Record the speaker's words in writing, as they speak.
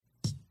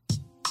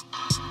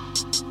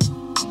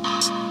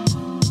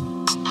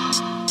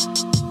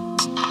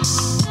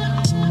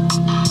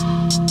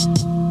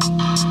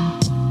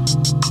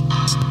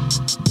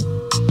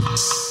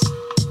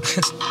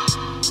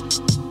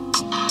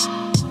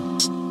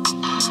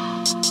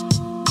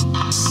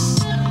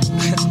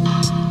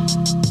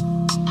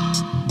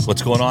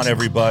What's going on,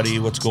 everybody?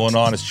 What's going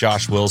on? It's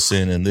Josh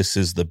Wilson, and this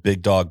is the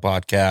Big Dog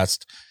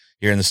Podcast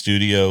here in the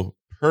studio,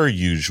 per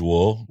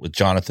usual, with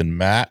Jonathan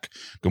Mack.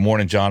 Good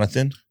morning,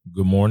 Jonathan.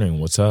 Good morning.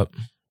 What's up?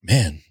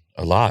 Man,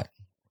 a lot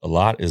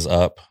is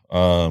up.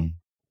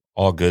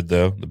 All good,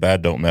 though. The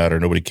bad don't matter.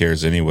 Nobody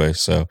cares anyway,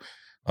 so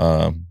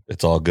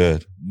it's all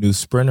good. New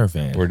Sprinter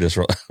van. We're just,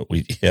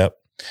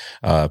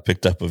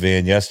 picked up a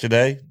van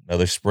yesterday,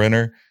 another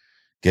Sprinter,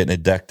 getting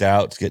it decked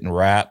out. It's getting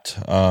wrapped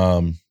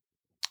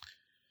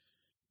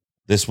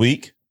this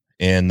week,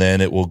 and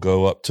then it will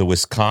go up to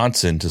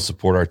Wisconsin to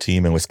support our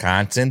team in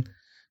Wisconsin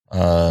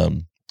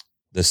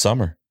this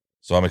summer.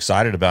 So I'm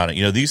excited about it.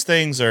 You know, these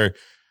things are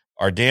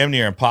damn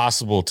near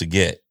impossible to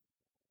get.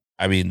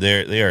 I mean,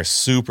 they are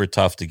super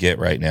tough to get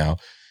right now.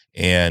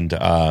 And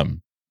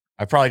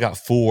I probably got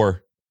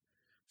four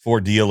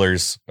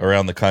dealers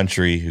around the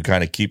country who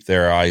kind of keep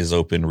their eyes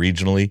open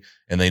regionally,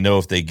 and they know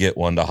if they get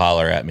one to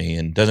holler at me.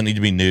 And it doesn't need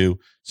to be new.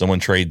 Someone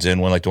trades in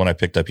one, like the one I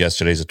picked up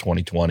yesterday is a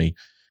 2020.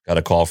 Got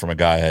a call from a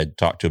guy I had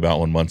talked to about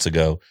 1 month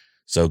ago.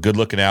 So good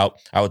looking out.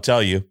 I would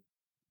tell you,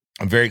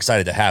 I'm very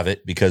excited to have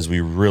it because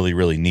we really,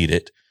 really need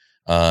it.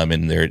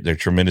 And they're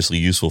tremendously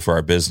useful for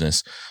our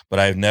business. But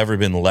I've never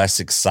been less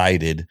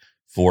excited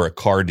for a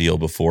car deal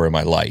before in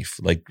my life.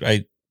 Like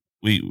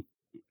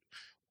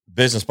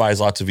business buys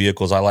lots of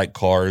vehicles. I like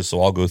cars,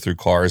 so I'll go through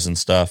cars and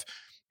stuff.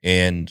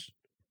 And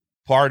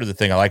part of the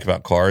thing I like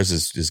about cars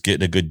is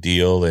getting a good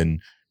deal and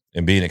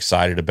being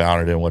excited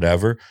about it and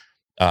whatever.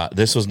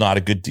 This was not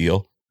a good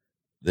deal.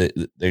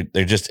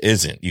 There just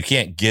isn't. You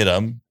can't get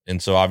them.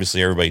 And so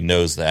obviously everybody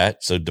knows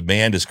that. So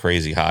demand is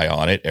crazy high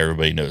on it.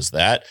 Everybody knows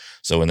that.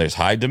 So when there's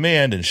high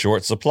demand and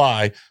short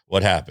supply,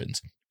 what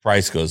happens?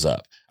 Price goes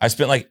up. I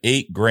spent like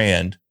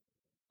 $8,000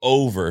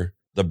 over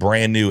the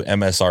brand new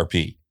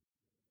MSRP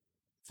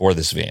for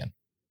this van.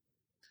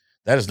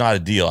 That is not a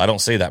deal. I don't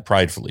say that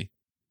pridefully.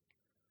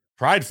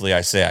 Pridefully,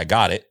 I say I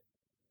got it.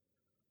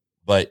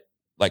 But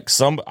like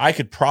I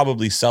could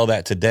probably sell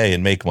that today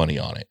and make money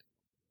on it.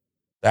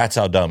 That's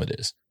how dumb it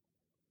is.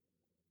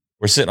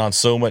 We're sitting on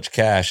so much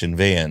cash in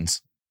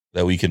vans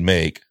that we can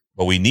make,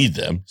 but we need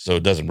them. So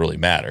it doesn't really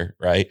matter,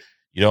 right?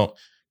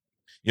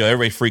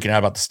 Everybody freaking out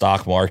about the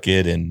stock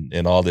market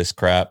and all this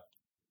crap,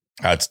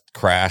 how it's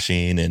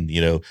crashing and,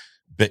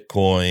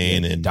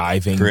 Bitcoin and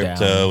diving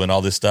crypto down. And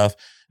all this stuff.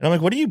 And I'm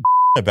like, what are you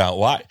about?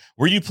 Why?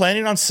 Were you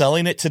planning on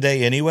selling it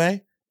today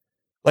anyway?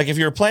 Like if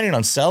you're planning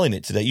on selling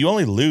it today, you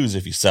only lose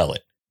if you sell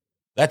it.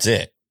 That's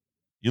it.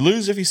 You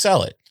lose if you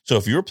sell it. So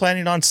if you were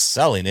planning on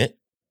selling it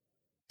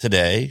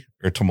today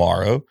or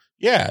tomorrow,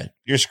 yeah,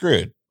 you're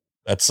screwed.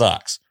 That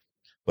sucks.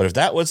 But if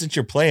that wasn't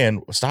your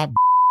plan, stop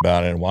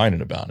about it and whining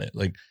about it.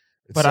 Like,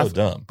 it's so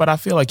dumb. But I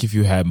feel like if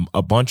you had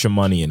a bunch of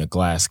money in a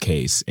glass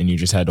case and you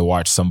just had to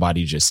watch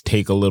somebody just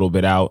take a little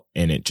bit out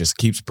and it just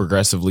keeps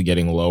progressively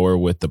getting lower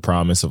with the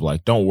promise of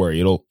like, don't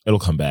worry, it'll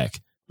come back.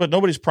 But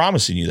nobody's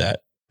promising you that.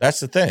 That's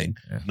the thing.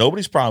 Yeah.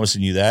 Nobody's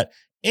promising you that.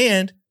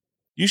 And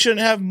you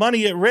shouldn't have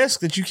money at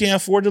risk that you can't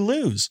afford to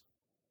lose.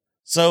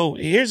 So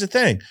here's the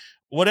thing.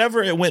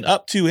 Whatever it went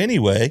up to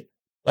anyway,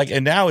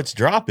 and now it's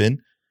dropping,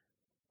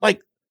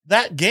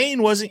 that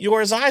gain wasn't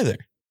yours either.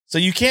 So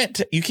you can't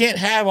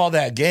have all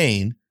that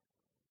gain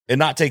and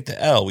not take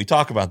the L. We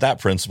talk about that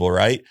principle,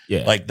 right?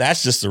 Yeah.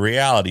 That's just the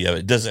reality of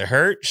it. Does it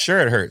hurt? Sure,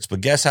 it hurts.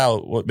 But guess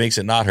what makes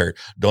it not hurt?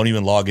 Don't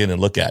even log in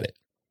and look at it.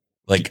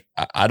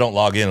 I don't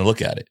log in and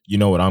look at it. You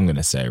know what I'm going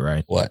to say,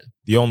 right? What?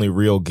 The only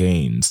real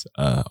gains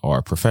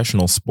are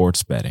professional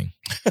sports betting.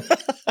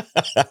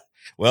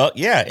 Well,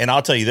 yeah. And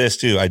I'll tell you this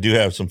too. I do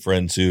have some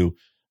friends who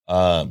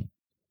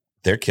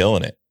they're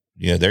killing it.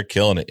 They're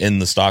killing it in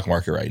the stock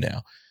market right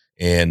now.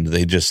 And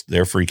they're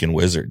freaking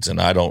wizards. And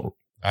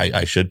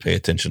I should pay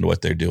attention to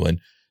what they're doing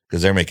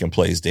because they're making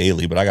plays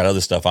daily, but I got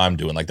other stuff I'm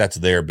doing. That's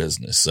their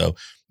business. So,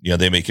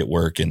 they make it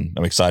work and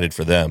I'm excited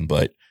for them,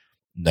 but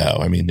no,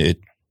 I mean,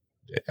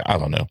 I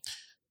don't know.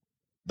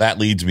 That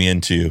leads me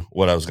into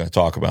what I was going to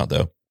talk about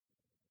though.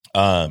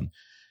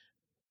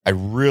 I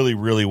really,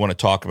 really want to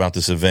talk about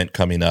this event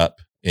coming up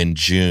in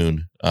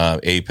June,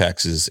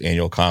 Apex's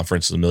annual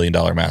conference, the $1 Million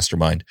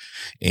Mastermind.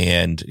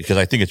 And because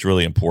I think it's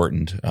really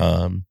important.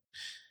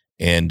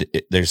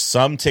 There's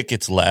some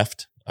tickets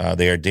left.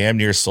 They are damn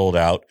near sold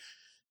out.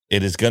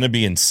 It is going to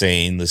be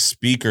insane. The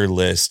speaker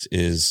list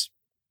is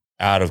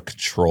out of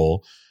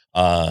control.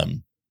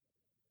 And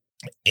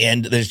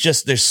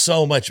there's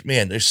so much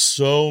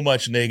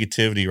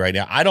negativity right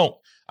now. I don't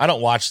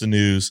watch the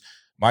news.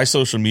 My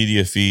social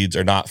media feeds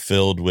are not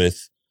filled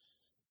with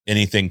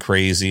anything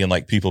crazy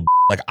and people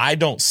I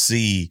don't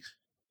see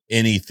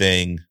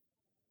anything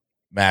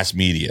mass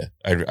media.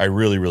 I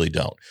really, really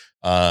don't.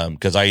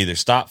 Because I either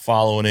stop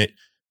following it,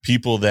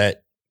 people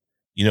that,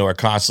 are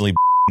constantly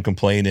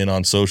complaining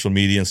on social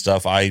media and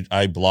stuff,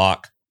 I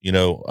block,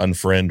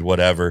 unfriend,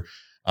 whatever.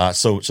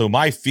 So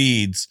my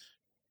feeds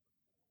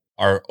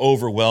are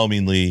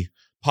overwhelmingly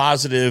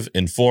positive,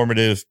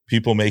 informative,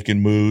 people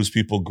making moves,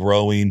 people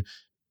growing,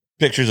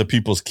 pictures of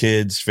people's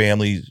kids,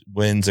 family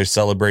wins they're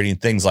celebrating,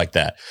 things like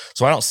that.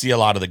 So I don't see a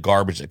lot of the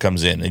garbage that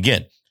comes in.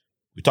 Again,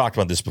 we talked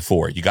about this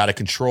before. You got to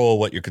control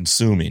what you're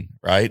consuming,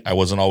 right? I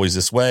wasn't always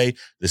this way.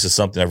 This is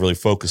something I've really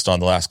focused on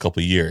the last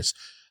couple of years.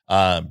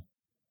 And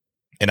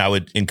I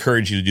would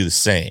encourage you to do the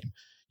same.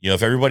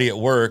 If everybody at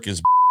work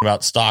is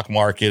about stock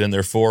market and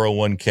their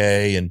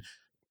 401k and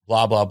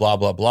blah, blah, blah,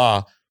 blah,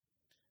 blah.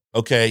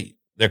 Okay.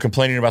 They're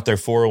complaining about their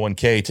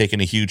 401k taking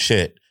a huge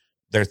hit.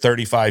 They're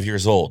 35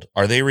 years old.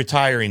 Are they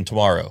retiring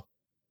tomorrow?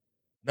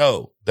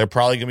 No, they're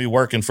probably going to be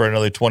working for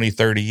another 20,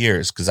 30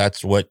 years because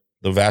that's what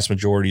the vast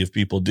majority of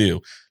people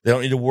do. They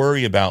don't need to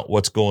worry about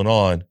what's going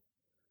on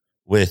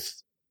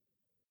with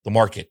the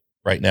market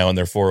right now in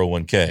their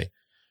 401k.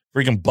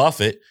 Freaking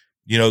Buffett,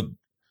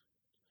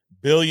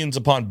 billions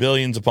upon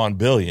billions upon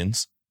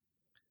billions.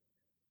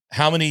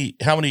 How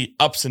many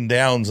ups and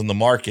downs in the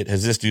market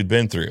has this dude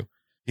been through?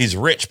 He's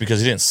rich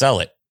because he didn't sell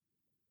it.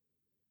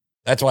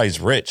 That's why he's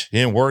rich. He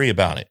didn't worry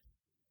about it.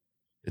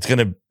 It's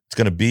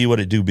gonna be what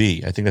it do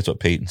be. I think that's what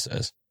Peyton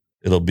says.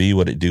 It'll be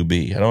what it do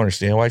be. I don't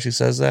understand why she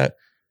says that,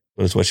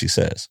 but it's what she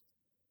says.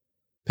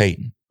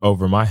 Peyton.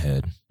 Over my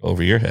head.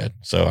 Over your head.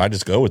 So I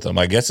just go with them.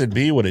 I guess it'd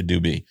be what it do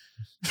be.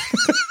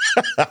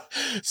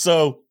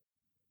 So,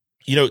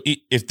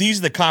 if these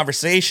are the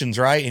conversations,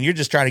 right, and you're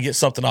just trying to get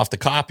something off the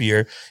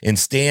copier and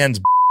Stan's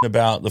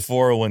about the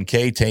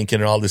 401k tanking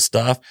and all this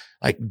stuff,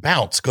 like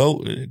bounce, go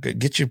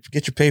get your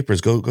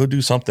papers, go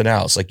do something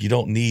else. Like you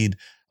don't need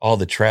all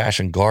the trash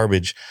and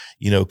garbage,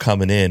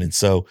 coming in. And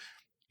so,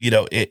 you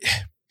got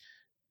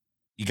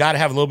to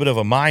have a little bit of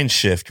a mind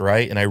shift,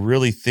 right? And I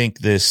really think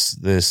this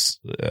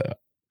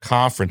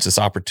conference, this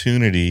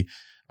opportunity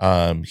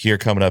here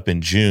coming up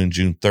in June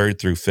 3rd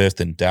through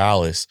 5th in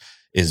Dallas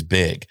is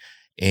big.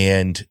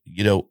 And,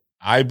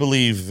 I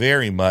believe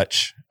very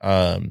much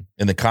in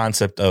the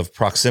concept of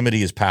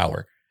proximity is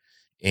power.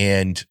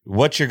 And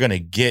what you're going to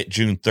get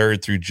June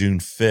 3rd through June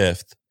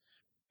 5th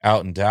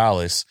out in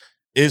Dallas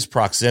is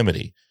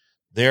proximity.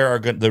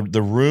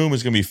 The room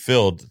is going to be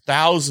filled.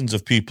 Thousands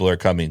of people are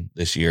coming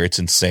this year. It's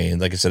insane.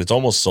 Like I said, it's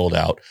almost sold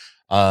out.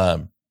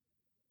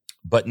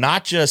 But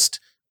not just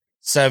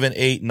 7,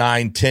 8,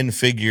 9, 10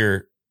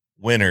 figure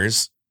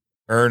winners,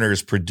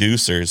 earners,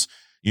 producers,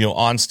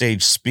 on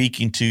stage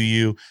speaking to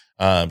you,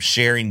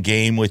 sharing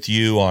game with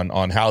you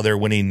on how they're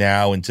winning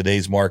now in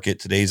today's market,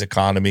 today's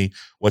economy,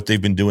 what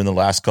they've been doing the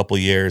last couple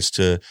of years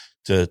to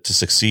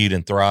succeed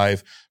and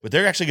thrive. But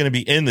they're actually going to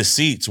be in the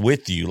seats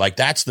with you. Like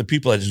that's the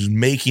people that is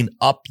making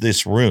up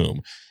this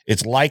room.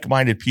 It's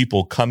like-minded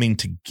people coming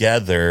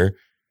together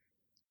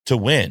to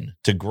win,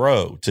 to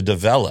grow, to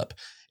develop.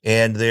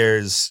 And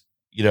there's,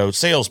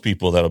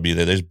 salespeople that'll be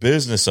there. There's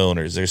business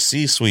owners. There's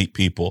C-suite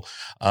people,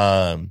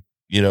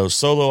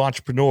 solo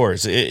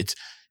entrepreneurs. It's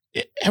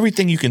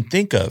everything you can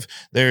think of.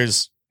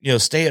 There's,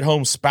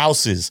 stay-at-home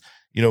spouses,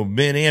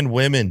 men and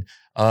women,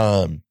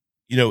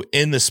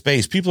 in the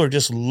space. People are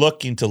just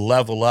looking to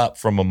level up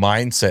from a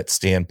mindset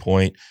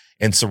standpoint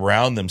and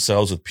surround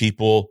themselves with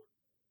people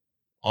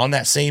on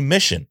that same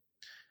mission.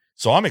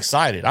 So I'm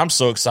excited. I'm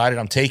so excited.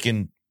 I'm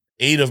taking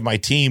 8 of my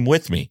team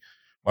with me.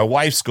 My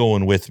wife's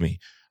going with me.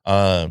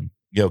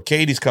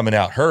 Katie's coming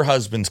out. Her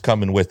husband's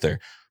coming with her.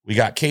 We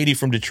got Katie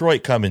from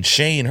Detroit coming.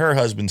 Shane, her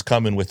husband's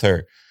coming with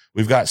her.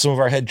 We've got some of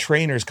our head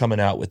trainers coming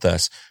out with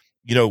us.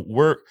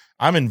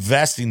 I'm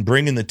investing,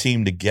 bringing the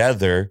team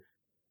together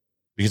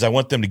because I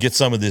want them to get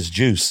some of this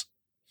juice,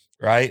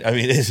 right? I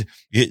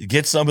mean,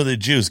 get some of the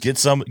juice, get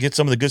some of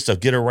the good stuff,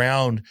 get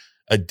around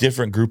a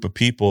different group of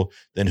people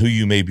than who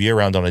you may be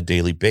around on a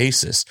daily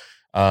basis.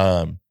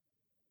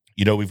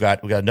 We've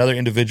got another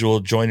individual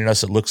joining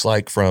us. It looks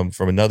like from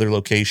another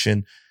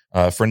location.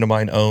 A friend of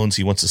mine owns.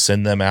 He wants to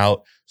send them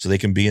out so they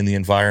can be in the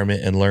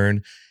environment and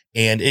learn.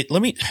 And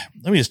let me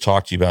just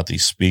talk to you about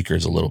these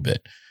speakers a little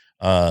bit.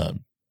 The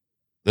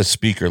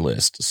speaker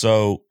list.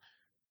 So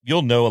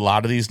you'll know a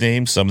lot of these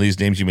names. Some of these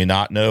names you may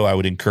not know. I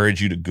would encourage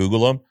you to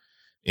Google them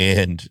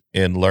and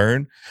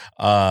learn.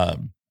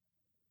 Dan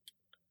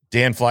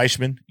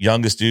Fleischman,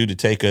 youngest dude to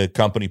take a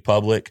company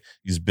public.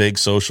 He's a big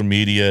social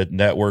media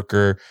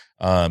networker,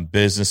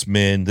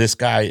 businessman. This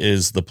guy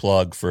is the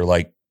plug for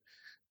like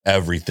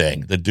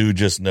everything. The dude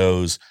just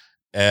knows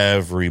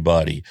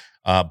everybody.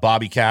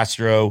 Bobby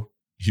Castro,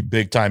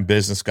 big time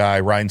business guy.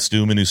 Ryan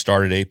Stewman, who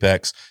started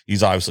Apex.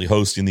 He's obviously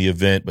hosting the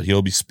event, but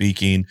he'll be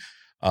speaking.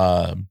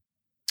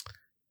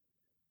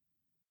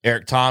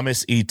 Eric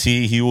Thomas, ET,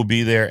 he will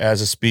be there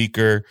as a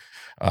speaker.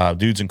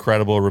 Dude's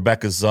incredible.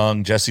 Rebecca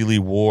Zung, Jesse Lee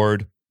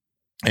Ward,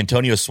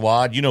 Antonio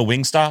Swad.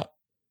 Wingstop?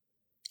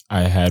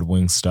 I had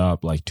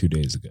Wingstop like 2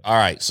 days ago. All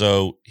right.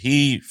 So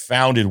he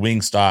founded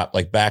Wingstop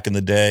like back in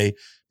the day,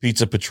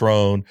 Pizza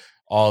Patron,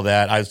 all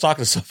that. I was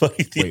talking to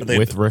somebody the other day.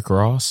 With Rick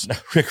Ross? No,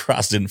 Rick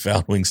Ross didn't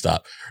found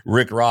Wingstop.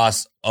 Rick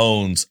Ross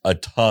owns a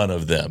ton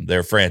of them.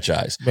 They're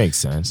franchise. Makes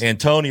sense.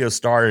 Antonio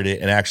started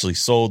it and actually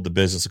sold the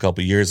business a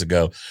couple of years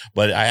ago.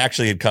 But I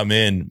actually had come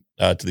in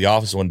to the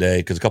office one day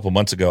because a couple of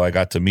months ago I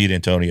got to meet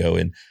Antonio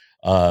and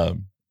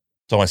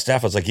told my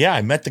staff, I was like, yeah,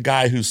 I met the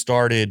guy who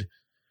started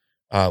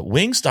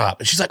Wingstop.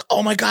 And she's like,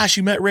 oh my gosh,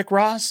 you met Rick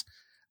Ross?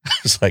 I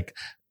was like,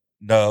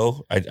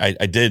 no,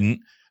 I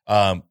didn't.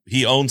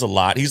 He owns a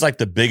lot. He's like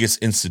the biggest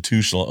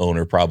institutional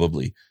owner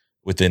probably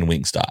within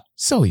Wingstop.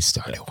 So he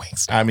started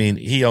Wingstop. I mean,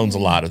 he owns a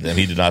lot of them.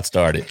 He did not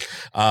start it.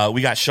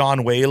 We got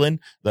Sean Whalen,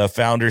 the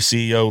founder,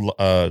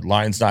 CEO,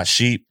 Lions Not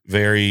Sheep.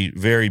 Very,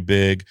 very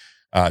big.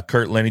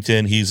 Kurt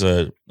Lennington, he's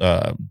a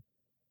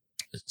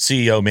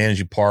CEO,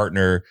 managing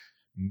partner,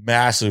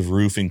 massive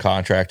roofing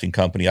contracting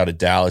company out of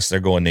Dallas. They're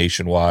going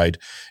nationwide.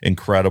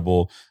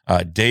 Incredible.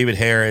 David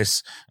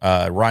Harris,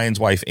 Ryan's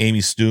wife,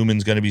 Amy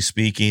Stuman's going to be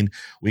speaking.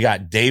 We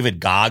got David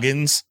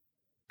Goggins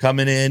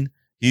coming in.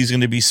 He's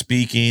going to be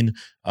speaking.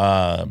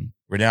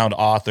 Renowned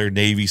author,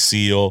 Navy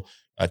SEAL.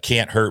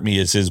 Can't Hurt Me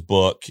is his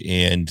book,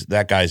 and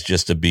that guy's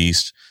just a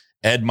beast.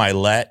 Ed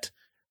Milet,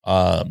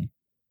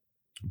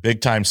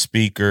 big time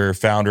speaker,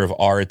 founder of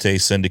Arete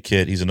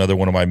Syndicate. He's another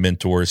one of my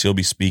mentors. He'll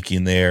be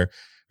speaking there.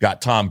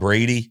 Got Tom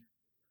Brady.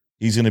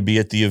 He's going to be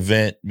at the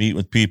event, meet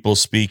with people,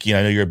 speaking.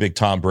 I know you're a big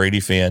Tom Brady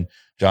fan,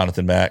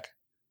 Jonathan Mack.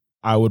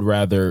 I would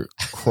rather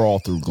crawl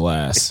through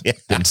glass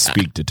than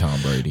speak to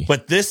Tom Brady.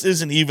 But this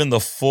isn't even the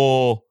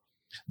full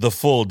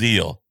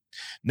deal.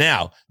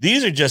 Now,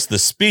 these are just the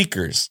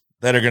speakers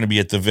that are going to be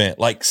at the event,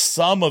 like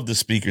some of the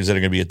speakers that are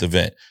going to be at the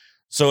event.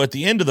 So at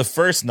the end of the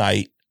first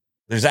night,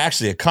 there's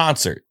actually a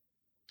concert.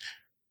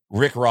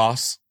 Rick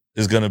Ross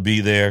is going to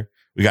be there.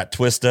 We got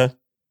Twista.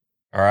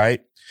 All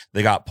right.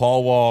 They got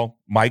Paul Wall,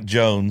 Mike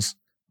Jones.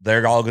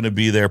 They're all going to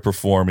be there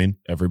performing.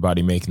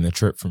 Everybody making the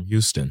trip from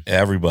Houston.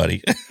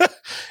 Everybody.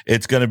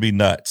 It's going to be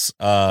nuts.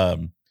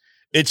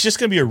 It's just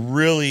going to be a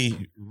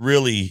really,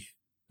 really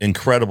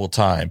incredible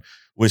time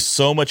with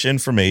so much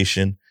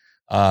information.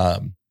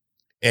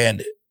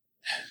 And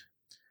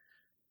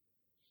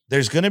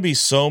there's going to be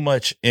so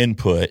much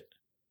input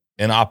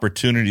and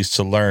opportunities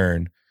to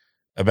learn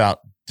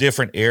about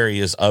different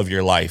areas of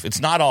your life. It's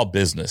not all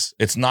business.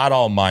 It's not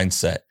all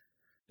mindset.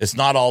 It's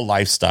not all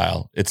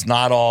lifestyle. It's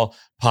not all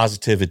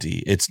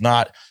positivity. It's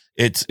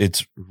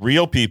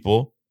real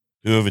people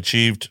who have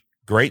achieved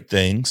great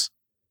things,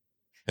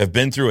 have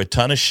been through a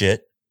ton of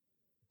shit,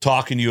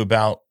 talking to you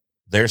about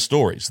their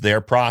stories,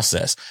 their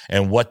process,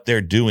 and what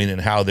they're doing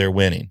and how they're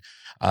winning.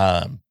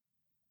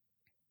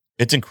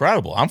 It's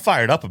incredible. I'm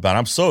fired up about it.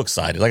 I'm so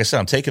excited. Like I said,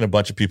 I'm taking a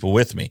bunch of people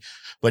with me.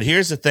 But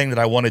here's the thing that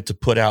I wanted to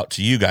put out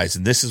to you guys,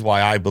 and this is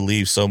why I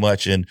believe so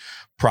much in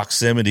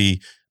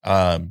proximity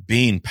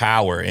being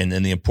power and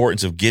the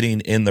importance of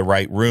getting in the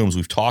right rooms.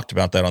 We've talked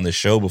about that on this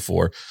show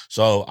before.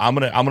 So I'm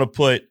gonna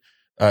put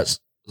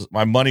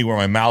my money where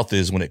my mouth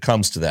is when it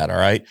comes to that. All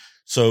right.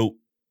 So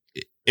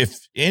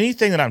if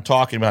anything that I'm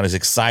talking about is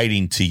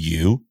exciting to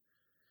you,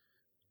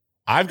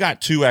 I've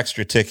got 2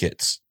 extra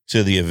tickets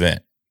to the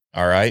event.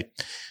 All right.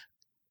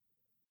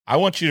 I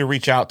want you to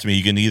reach out to me.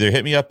 You can either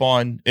hit me up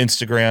on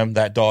Instagram,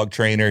 that dog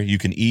trainer. You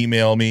can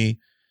email me,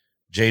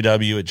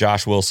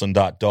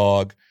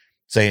 jw@joshwilson.dog,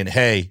 saying,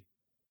 hey,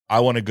 I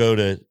want to go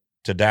to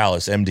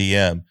Dallas,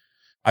 MDM.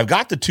 I've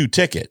got the 2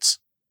 tickets.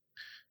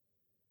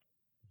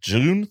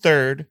 June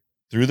 3rd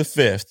through the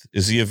 5th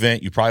is the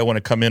event. You probably want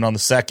to come in on the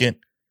 2nd,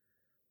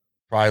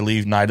 probably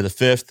leave night of the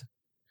 5th.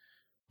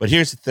 But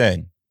here's the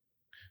thing.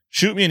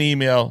 Shoot me an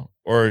email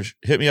or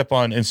hit me up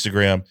on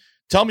Instagram.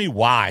 Tell me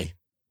why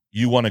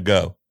you want to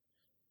go.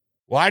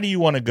 Why do you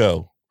want to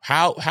go?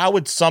 How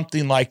would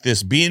something like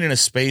this, being in a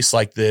space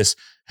like this,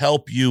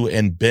 help you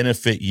and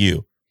benefit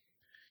you?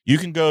 You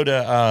can go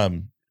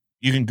to,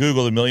 you can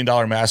Google the $1 Million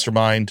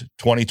Mastermind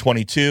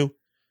 2022.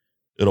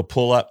 It'll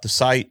pull up the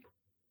site.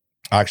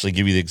 I'll actually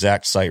give you the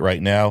exact site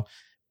right now.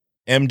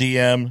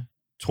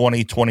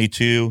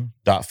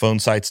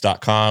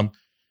 mdm2022.phonesites.com.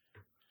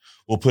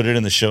 We'll put it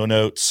in the show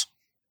notes.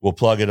 We'll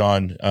plug it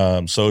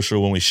on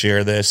social when we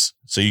share this,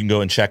 so you can go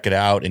and check it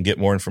out and get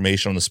more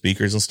information on the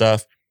speakers and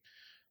stuff.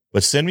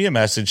 But send me a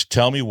message.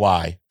 Tell me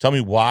why. Tell me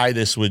why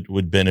this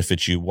would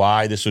benefit you,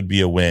 why this would be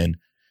a win.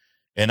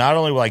 And not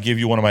only will I give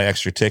you one of my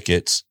extra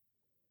tickets,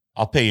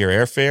 I'll pay your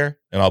airfare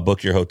and I'll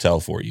book your hotel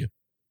for you.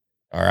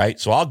 All right.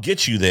 So I'll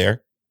get you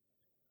there.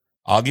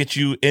 I'll get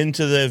you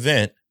into the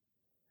event.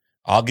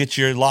 I'll get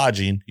your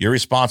lodging. You're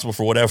responsible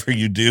for whatever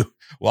you do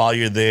while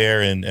you're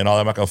there and all.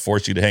 I'm not going to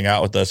force you to hang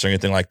out with us or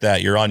anything like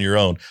that. You're on your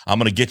own. I'm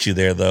going to get you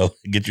there though,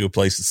 get you a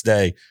place to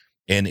stay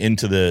and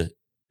into the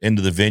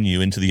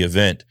venue, into the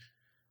event.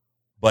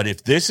 But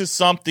if this is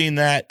something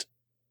that,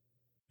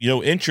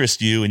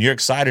 interests you and you're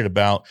excited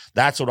about,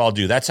 that's what I'll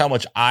do. That's how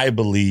much I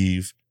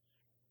believe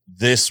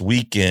this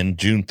weekend,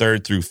 June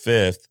 3rd through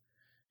 5th,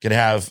 can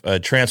have a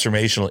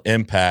transformational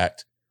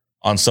impact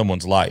on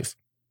someone's life.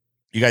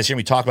 You guys hear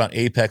me talk about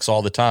Apex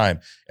all the time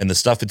and the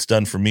stuff it's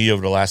done for me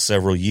over the last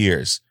several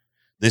years.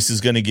 This is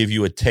going to give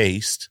you a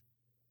taste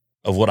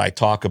of what I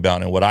talk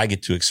about and what I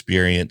get to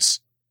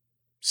experience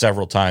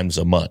several times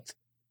a month.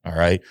 All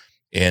right.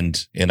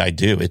 And I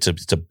do. It's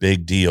a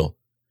big deal,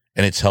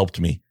 and it's helped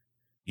me.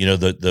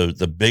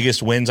 The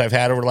biggest wins I've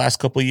had over the last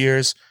couple of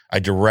years, I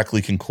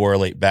directly can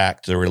correlate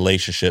back to the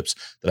relationships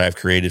that I've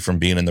created from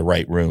being in the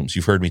right rooms.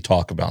 You've heard me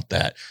talk about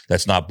that.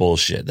 That's not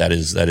bullshit. That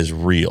is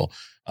real.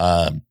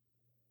 The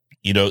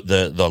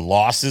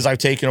losses I've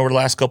taken over the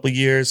last couple of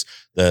years,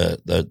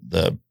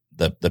 the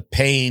the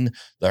pain,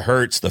 the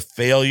hurts, the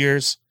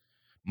failures,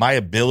 my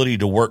ability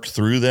to work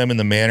through them in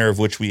the manner of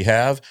which we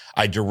have,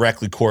 I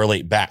directly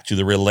correlate back to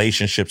the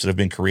relationships that have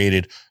been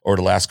created over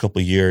the last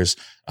couple of years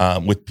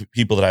with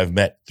people that I've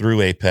met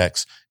through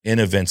Apex in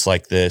events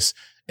like this,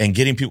 and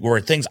getting people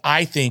where things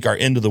I think are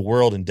end of the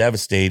world and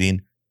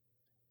devastating.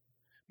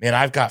 Man,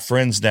 I've got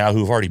friends now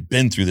who've already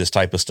been through this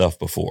type of stuff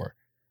before,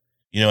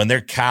 and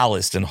they're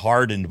calloused and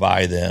hardened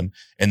by them,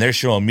 and they're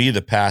showing me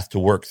the path to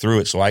work through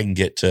it so I can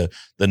get to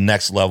the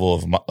next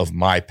level of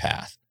my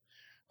path.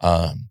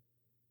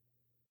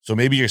 So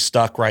maybe you're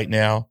stuck right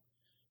now.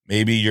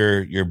 Maybe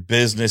your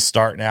business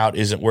starting out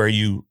isn't where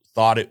you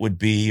thought it would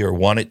be or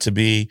want it to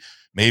be.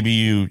 Maybe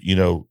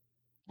you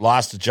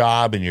lost a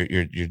job and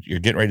you're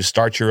getting ready to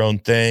start your own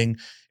thing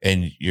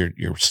and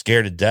you're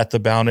scared to death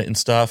about it and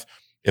stuff.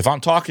 If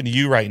I'm talking to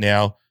you right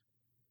now,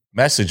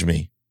 message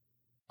me.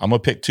 I'm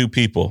going to pick 2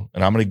 people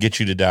and I'm going to get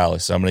you to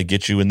Dallas. I'm going to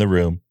get you in the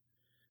room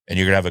and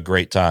you're going to have a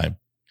great time.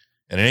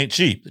 And it ain't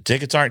cheap. The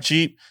tickets aren't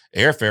cheap.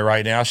 Airfare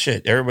right now,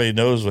 shit. Everybody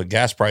knows what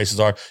gas prices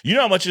are. You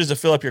know how much it is to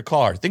fill up your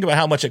car. Think about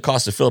how much it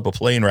costs to fill up a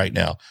plane right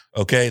now.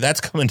 Okay. That's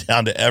coming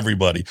down to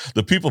everybody.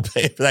 The people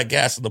paying for that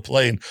gas in the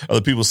plane are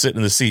the people sitting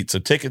in the seat. So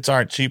tickets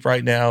aren't cheap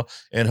right now.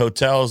 And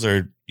hotels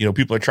are,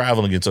 people are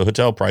traveling again. So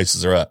hotel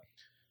prices are up.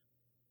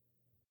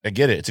 I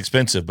get it. It's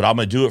expensive, but I'm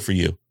going to do it for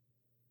you.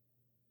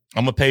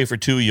 I'm going to pay for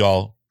 2 of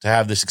y'all to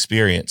have this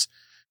experience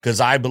because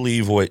I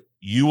believe what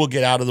you will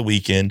get out of the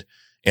weekend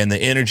and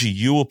the energy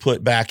you will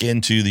put back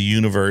into the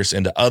universe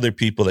and to other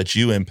people that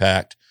you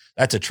impact,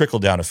 that's a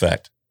trickle-down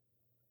effect.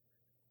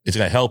 It's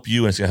going to help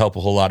you and it's going to help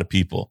a whole lot of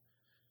people.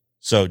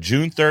 So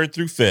June 3rd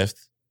through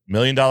 5th, $1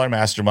 Million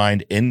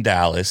Mastermind in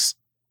Dallas.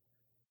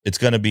 It's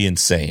going to be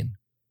insane.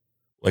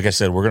 Like I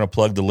said, we're going to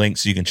plug the link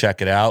so you can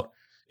check it out.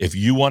 If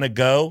you want to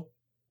go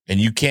and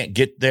you can't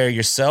get there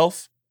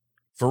yourself,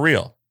 for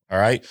real, all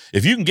right?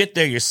 If you can get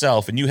there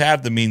yourself and you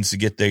have the means to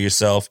get there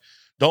yourself,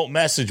 don't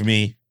message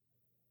me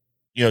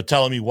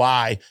telling me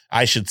why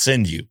I should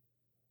send you.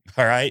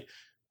 All right.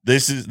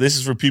 This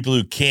is for people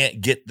who can't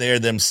get there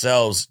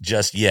themselves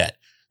just yet.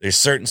 There's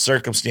certain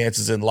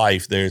circumstances in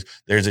life. There's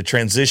a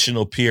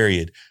transitional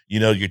period.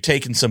 You're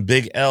taking some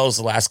big L's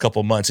the last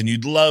couple of months and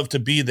you'd love to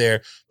be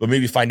there, but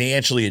maybe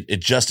financially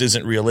it just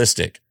isn't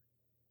realistic.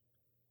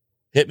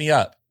 Hit me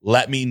up.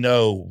 Let me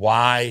know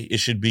why it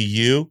should be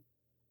you.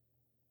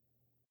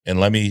 And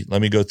let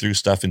me go through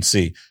stuff and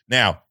see.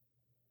 Now,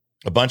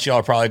 a bunch of y'all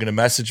are probably going to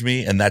message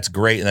me, and that's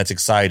great, and that's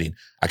exciting.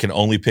 I can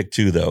only pick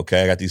 2, though,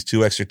 okay? I got these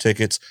 2 extra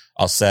tickets.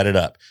 I'll set it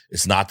up.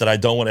 It's not that I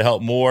don't want to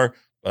help more,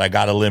 but I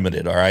got to limit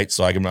it, all right?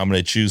 So I'm going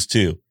to choose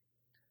 2.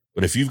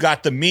 But if you've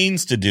got the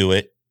means to do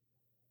it,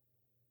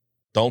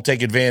 don't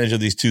take advantage of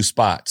these 2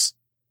 spots.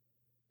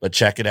 But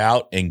check it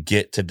out and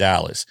get to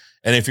Dallas.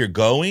 And if you're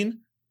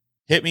going,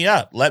 hit me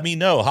up. Let me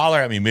know.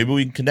 Holler at me. Maybe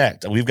we can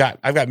connect.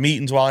 I've got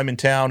meetings while I'm in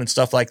town and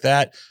stuff like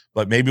that.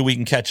 But maybe we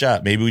can catch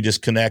up. Maybe we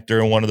just connect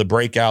during one of the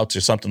breakouts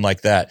or something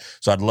like that.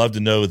 So I'd love to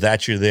know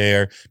that you're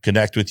there,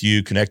 connect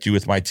you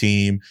with my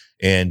team,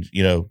 and,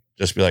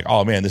 just be like,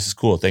 oh man, this is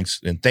cool. Thanks.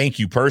 And thank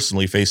you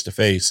personally, face to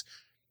face,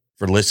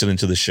 for listening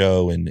to the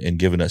show and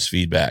giving us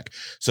feedback.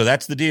 So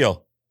that's the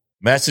deal.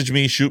 Message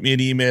me, shoot me an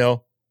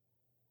email.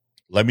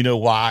 Let me know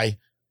why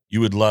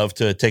you would love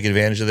to take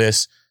advantage of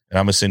this. And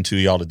I'm going to send 2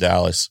 of y'all to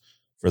Dallas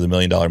for the $1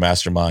 Million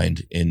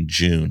Mastermind in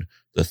June,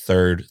 the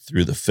 3rd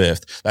through the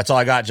 5th. That's all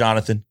I got,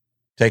 Jonathan.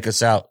 Take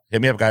us out.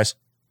 Hit me up, guys.